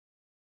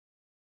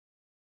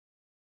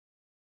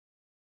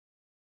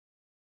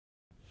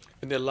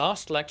In the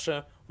last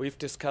lecture, we've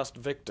discussed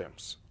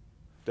victims.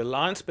 The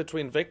lines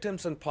between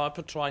victims and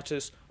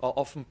perpetrators are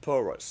often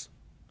porous.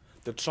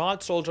 The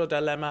child soldier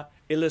dilemma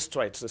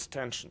illustrates this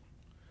tension.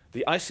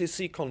 The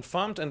ICC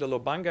confirmed in the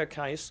Lubanga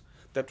case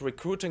that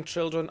recruiting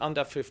children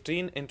under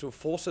 15 into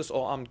forces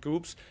or armed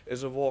groups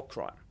is a war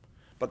crime.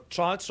 But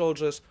child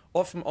soldiers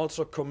often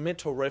also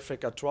commit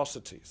horrific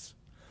atrocities.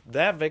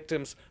 Their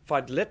victims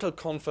find little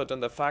comfort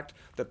in the fact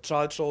that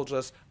child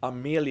soldiers are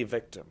merely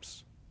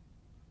victims.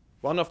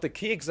 One of the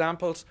key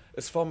examples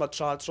is former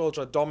child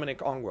soldier Dominic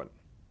Ongwen.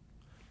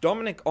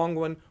 Dominic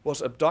Ongwen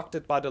was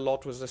abducted by the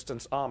Lord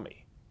Resistance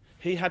Army.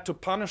 He had to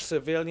punish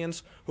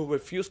civilians who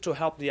refused to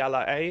help the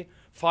LRA,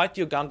 fight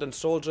Ugandan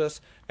soldiers,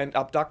 and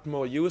abduct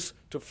more youths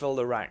to fill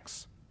the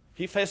ranks.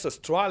 He faces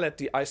trial at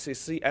the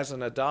ICC as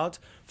an adult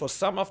for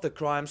some of the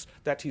crimes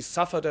that he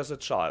suffered as a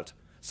child,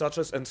 such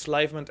as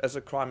enslavement as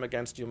a crime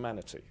against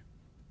humanity.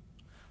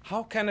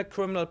 How can a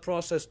criminal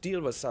process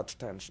deal with such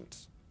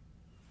tensions?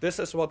 This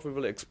is what we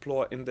will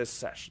explore in this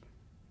session.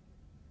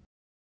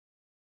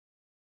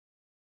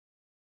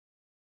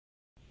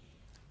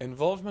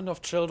 Involvement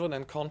of children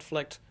in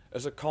conflict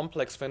is a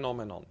complex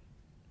phenomenon.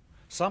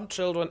 Some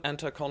children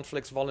enter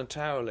conflicts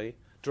voluntarily,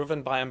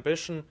 driven by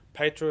ambition,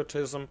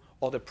 patriotism,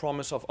 or the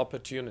promise of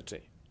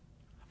opportunity.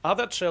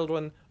 Other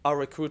children are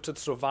recruited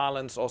through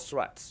violence or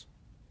threats.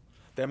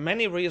 There are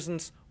many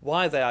reasons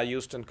why they are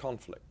used in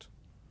conflict.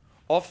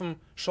 Often,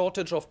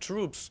 shortage of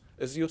troops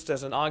is used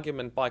as an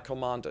argument by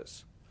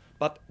commanders.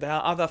 But there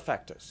are other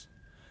factors.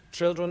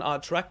 Children are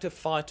attractive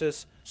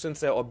fighters since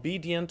they are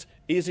obedient,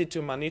 easy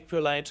to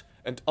manipulate,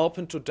 and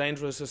open to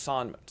dangerous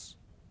assignments.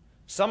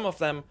 Some of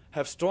them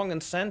have strong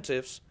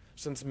incentives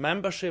since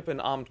membership in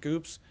armed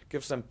groups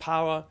gives them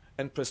power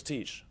and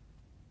prestige.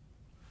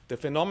 The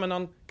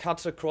phenomenon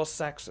cuts across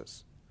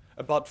sexes.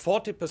 About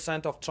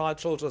 40% of child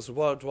soldiers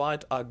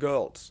worldwide are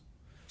girls.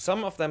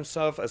 Some of them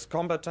serve as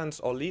combatants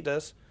or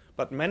leaders,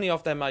 but many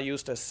of them are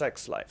used as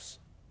sex slaves.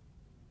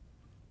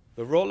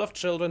 The role of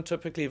children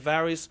typically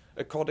varies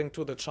according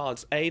to the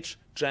child's age,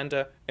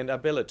 gender, and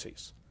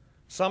abilities.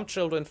 Some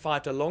children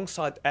fight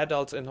alongside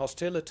adults in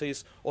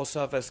hostilities or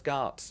serve as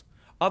guards.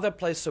 Others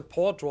play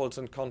support roles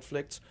in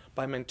conflicts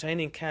by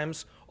maintaining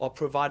camps or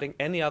providing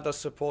any other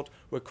support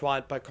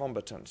required by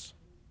combatants.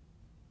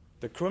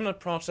 The criminal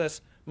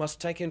process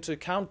must take into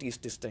account these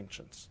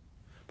distinctions.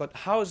 But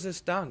how is this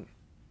done?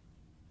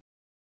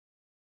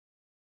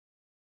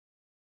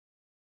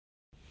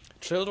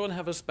 Children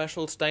have a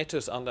special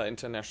status under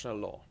international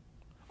law.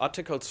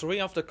 Article 3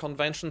 of the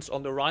Conventions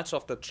on the Rights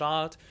of the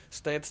Child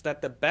states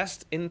that the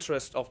best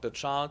interest of the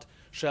child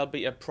shall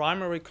be a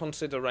primary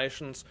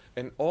consideration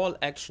in all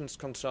actions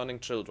concerning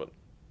children.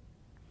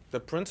 The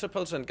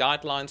principles and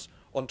guidelines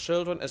on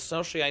children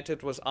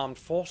associated with armed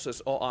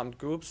forces or armed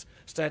groups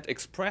state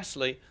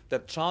expressly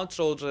that child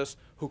soldiers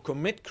who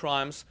commit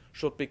crimes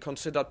should be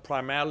considered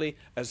primarily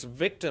as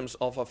victims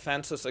of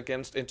offenses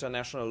against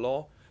international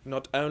law,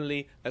 not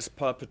only as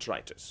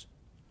perpetrators.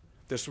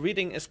 This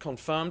reading is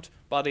confirmed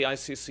by the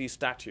ICC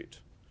statute.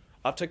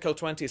 Article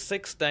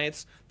 26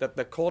 states that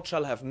the court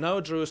shall have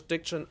no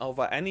jurisdiction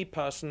over any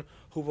person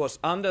who was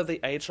under the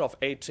age of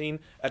 18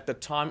 at the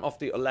time of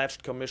the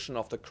alleged commission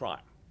of the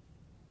crime.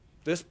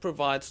 This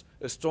provides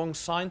a strong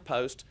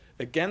signpost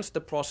against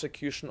the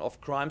prosecution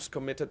of crimes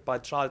committed by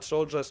child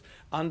soldiers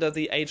under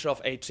the age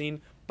of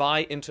 18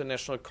 by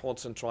international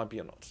courts and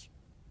tribunals.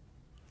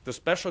 The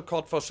Special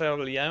Court for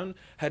Sierra Leone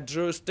had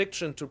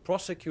jurisdiction to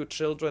prosecute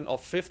children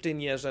of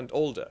 15 years and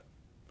older,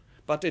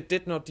 but it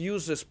did not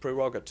use this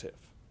prerogative.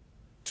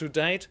 To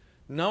date,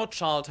 no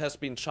child has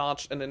been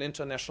charged in an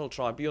international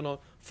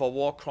tribunal for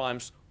war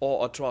crimes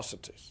or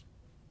atrocities.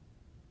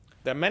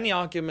 There are many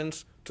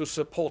arguments to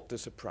support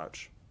this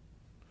approach.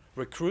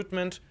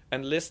 Recruitment,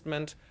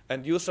 enlistment,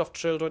 and use of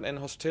children in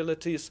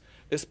hostilities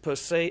is per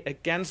se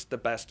against the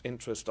best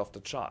interest of the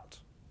child.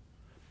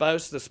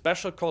 Both the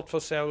Special Court for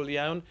Sierra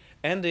Leone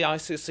and the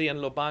ICC in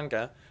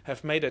Lubanga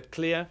have made it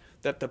clear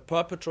that the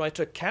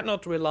perpetrator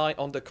cannot rely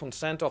on the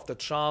consent of the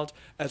child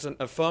as an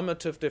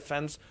affirmative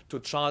defense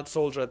to child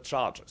soldier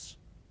charges.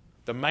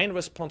 The main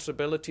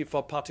responsibility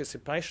for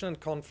participation in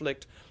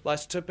conflict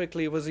lies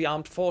typically with the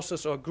armed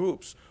forces or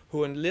groups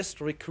who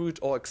enlist, recruit,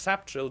 or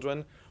accept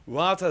children,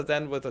 rather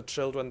than with the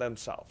children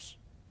themselves.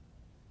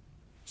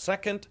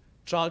 Second,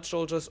 child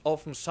soldiers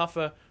often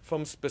suffer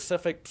from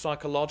specific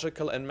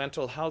psychological and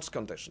mental health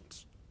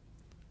conditions.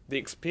 The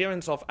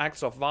experience of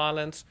acts of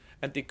violence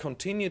and the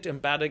continued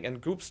embedding in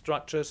group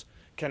structures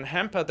can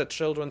hamper the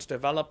children's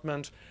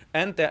development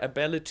and their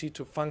ability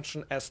to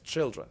function as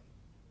children.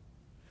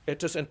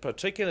 It is in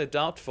particular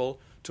doubtful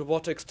to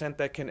what extent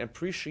they can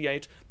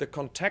appreciate the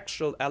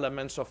contextual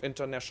elements of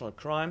international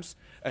crimes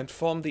and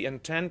form the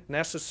intent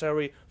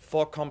necessary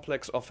for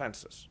complex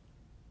offenses.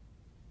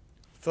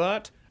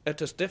 Third,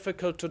 it is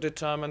difficult to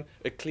determine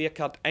a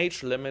clear-cut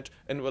age limit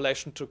in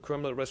relation to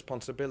criminal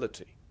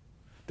responsibility.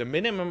 The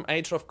minimum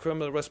age of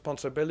criminal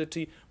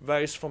responsibility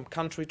varies from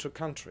country to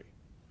country.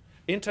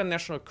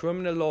 International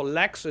criminal law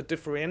lacks a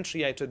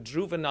differentiated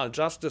juvenile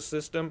justice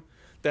system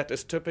that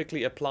is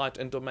typically applied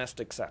in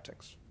domestic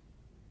settings.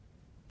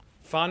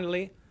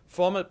 Finally,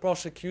 formal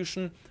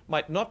prosecution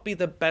might not be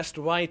the best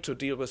way to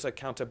deal with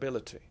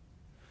accountability.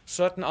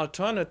 Certain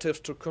alternatives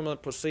to criminal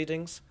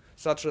proceedings,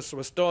 such as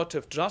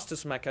restorative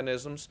justice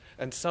mechanisms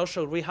and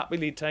social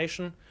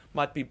rehabilitation,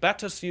 might be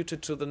better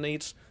suited to the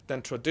needs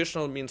than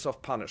traditional means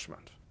of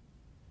punishment.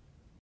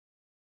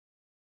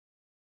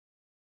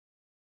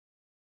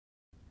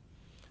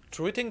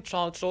 Treating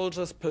child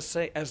soldiers per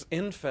se as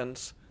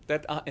infants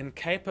that are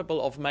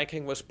incapable of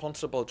making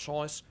responsible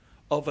choice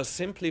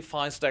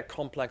oversimplifies their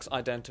complex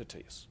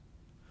identities.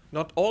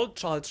 Not all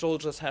child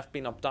soldiers have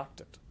been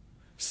abducted.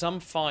 Some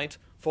fight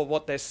for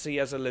what they see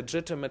as a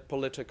legitimate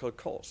political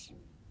cause.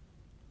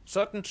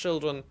 Certain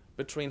children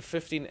between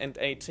 15 and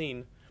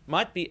 18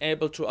 might be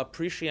able to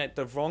appreciate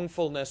the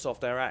wrongfulness of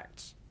their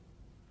acts.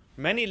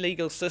 Many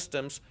legal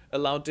systems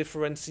allow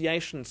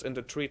differentiations in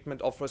the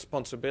treatment of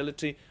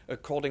responsibility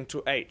according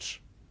to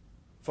age.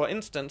 For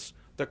instance,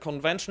 the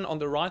Convention on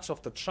the Rights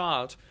of the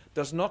Child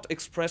does not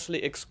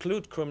expressly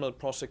exclude criminal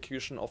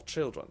prosecution of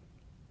children.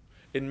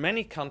 In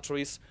many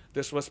countries,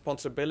 this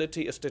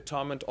responsibility is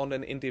determined on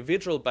an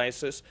individual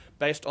basis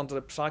based on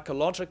the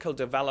psychological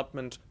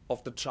development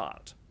of the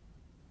child.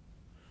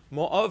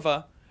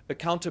 Moreover,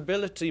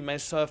 accountability may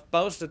serve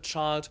both the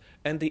child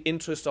and the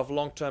interest of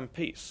long-term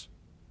peace.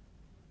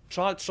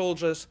 Child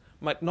soldiers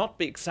might not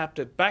be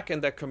accepted back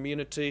in their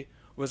community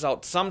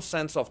without some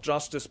sense of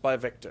justice by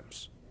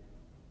victims.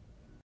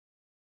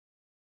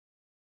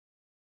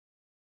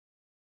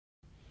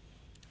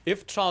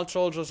 If child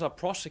soldiers are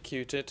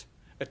prosecuted,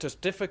 it is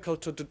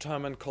difficult to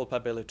determine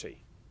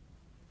culpability.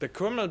 The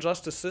criminal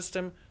justice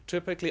system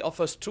typically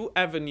offers two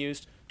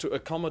avenues to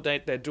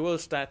accommodate their dual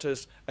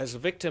status as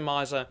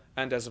victimizer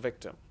and as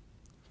victim.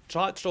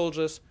 Child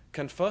soldiers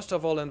can first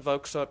of all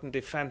invoke certain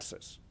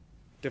defenses.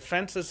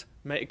 Defenses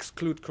may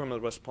exclude criminal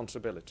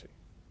responsibility.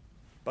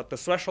 But the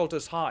threshold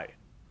is high.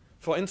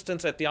 For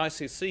instance, at the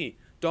ICC,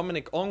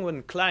 Dominic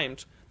Ongwen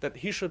claimed that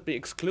he should be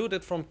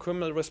excluded from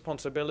criminal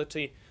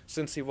responsibility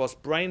since he was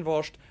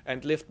brainwashed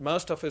and lived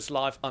most of his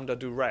life under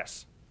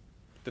duress.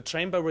 The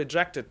chamber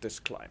rejected this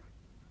claim.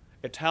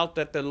 It held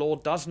that the law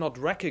does not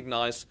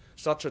recognize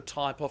such a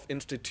type of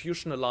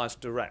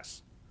institutionalized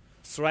duress.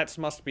 Threats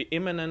must be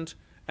imminent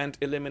and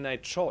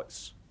eliminate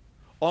choice.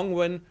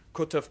 Ongwen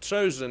could have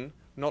chosen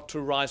not to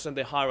rise in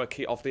the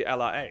hierarchy of the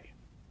LRA.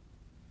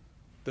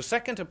 The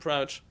second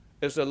approach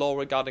is the law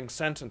regarding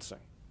sentencing.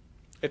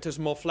 It is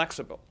more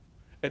flexible.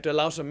 It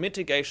allows a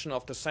mitigation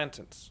of the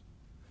sentence.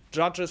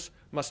 Judges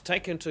must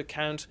take into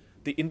account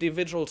the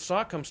individual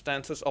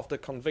circumstances of the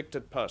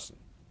convicted person.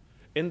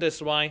 In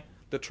this way,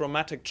 the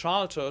traumatic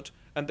childhood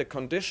and the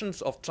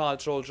conditions of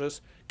child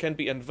soldiers can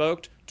be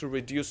invoked to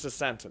reduce the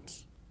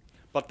sentence.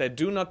 But they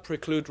do not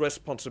preclude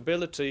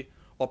responsibility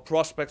or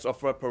prospects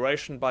of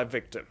reparation by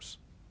victims.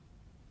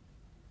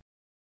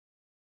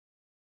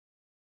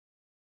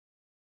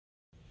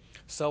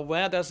 So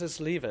where does this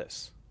leave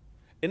us?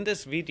 In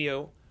this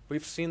video,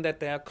 we've seen that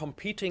there are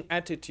competing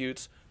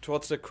attitudes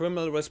towards the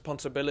criminal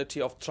responsibility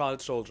of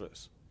child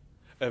soldiers.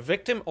 A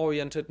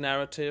victim-oriented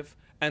narrative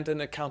and an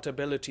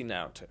accountability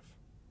narrative.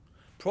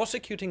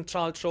 Prosecuting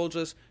child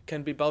soldiers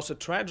can be both a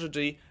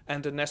tragedy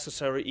and a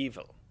necessary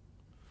evil.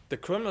 The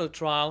criminal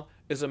trial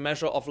is a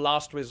measure of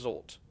last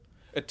resort.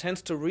 It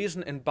tends to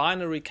reason in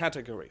binary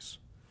categories: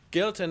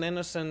 guilt and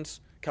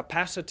innocence,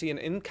 capacity and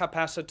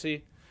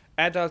incapacity,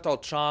 adult or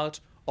child,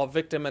 or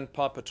victim and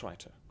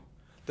perpetrator.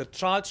 The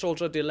child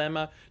soldier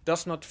dilemma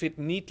does not fit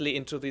neatly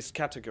into these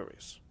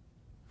categories.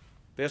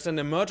 There's an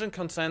emerging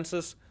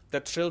consensus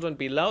that children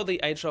below the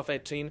age of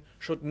 18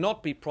 should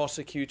not be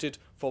prosecuted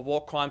for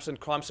war crimes and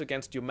crimes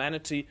against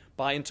humanity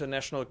by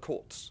international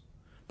courts.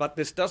 But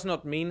this does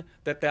not mean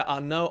that there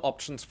are no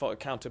options for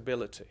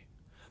accountability.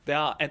 There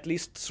are at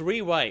least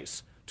 3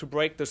 ways to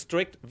break the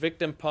strict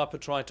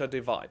victim-perpetrator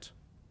divide.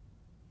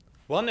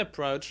 One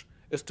approach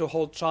is to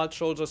hold child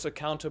soldiers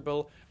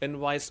accountable in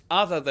ways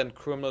other than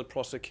criminal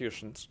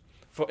prosecutions,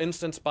 for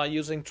instance by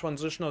using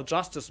transitional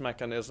justice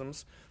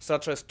mechanisms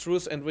such as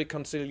truth and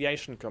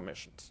reconciliation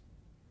commissions.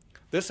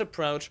 This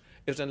approach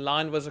is in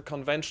line with the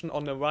Convention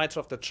on the Rights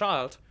of the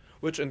Child,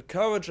 which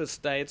encourages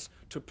states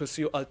to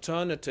pursue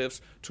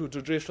alternatives to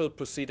judicial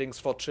proceedings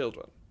for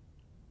children.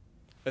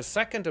 A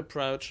second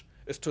approach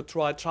is to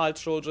try child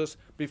soldiers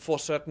before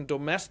certain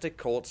domestic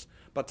courts,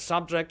 but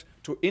subject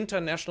to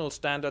international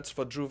standards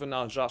for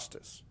juvenile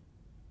justice.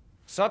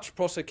 Such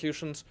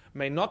prosecutions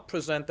may not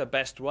present the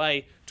best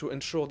way to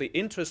ensure the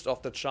interest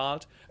of the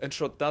child and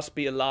should thus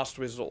be a last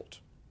resort.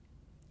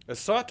 A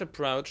third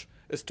approach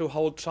is to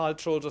hold child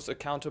soldiers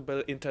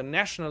accountable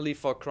internationally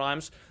for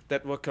crimes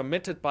that were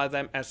committed by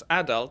them as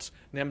adults,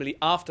 namely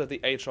after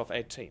the age of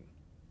 18.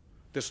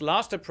 This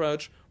last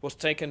approach was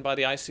taken by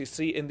the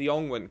ICC in the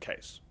Ongwen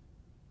case.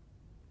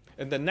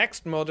 In the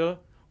next module,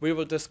 we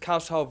will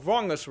discuss how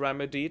wrong is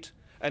remedied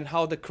and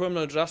how the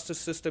criminal justice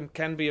system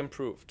can be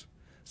improved.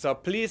 So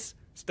please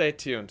stay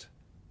tuned.